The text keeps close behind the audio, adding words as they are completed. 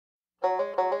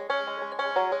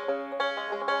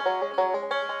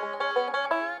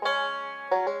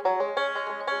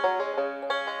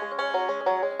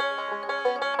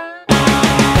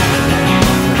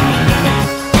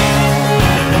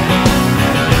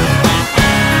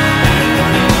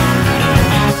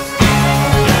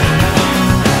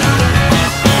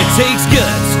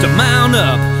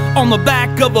on the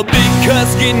back of a big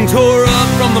cuss, getting tore up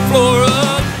from the floor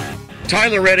up.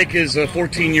 Tyler Reddick is a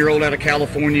 14-year-old out of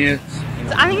California.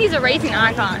 I think he's a racing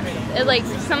icon. Like,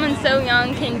 someone so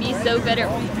young can be so good at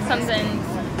something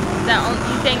that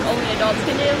you think only adults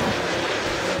can do.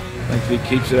 I think if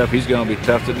he keeps it up, he's going to be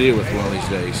tough to deal with one of these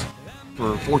days.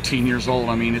 For 14 years old,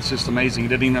 I mean, it's just amazing. He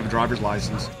didn't even have a driver's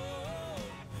license.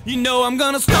 You know I'm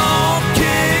gonna stomp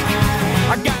kick.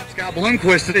 Scott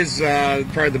Bloomquist is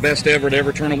probably the best ever to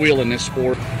ever turn a wheel in this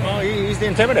sport. Well, he's the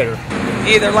intimidator.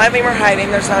 Either love him or hate him,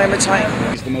 there's not in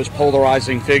between. He's the most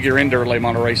polarizing figure in dirt late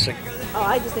model racing. Oh,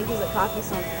 I just think he's a cocky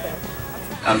son of a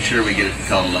bitch. I'm sure we get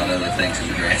called a lot of other things in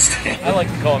the grandstand. I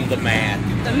like to call him the man.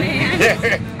 The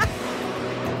man.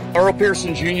 Earl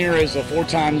Pearson Jr. is a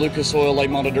 4-time Lucas Oil Late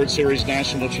Model Dirt Series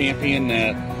national champion.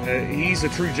 He's a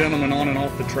true gentleman on and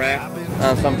off the track.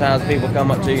 Sometimes people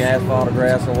come up to you and ask for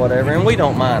autographs or whatever, and we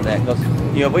don't mind that because,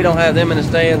 you know, if we don't have them in the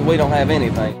stands, we don't have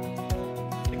anything.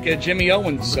 Jimmy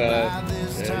Owens.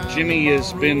 Jimmy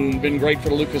has been great for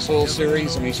the Lucas Oil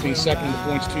Series. I mean, he's been second in the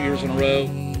points 2 years in a row.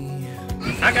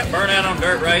 I got burnt out on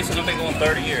dirt racing. I've been going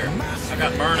 30 years. I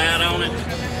got burnt out on it.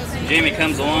 Jimmy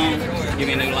comes along, give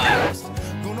me a new life.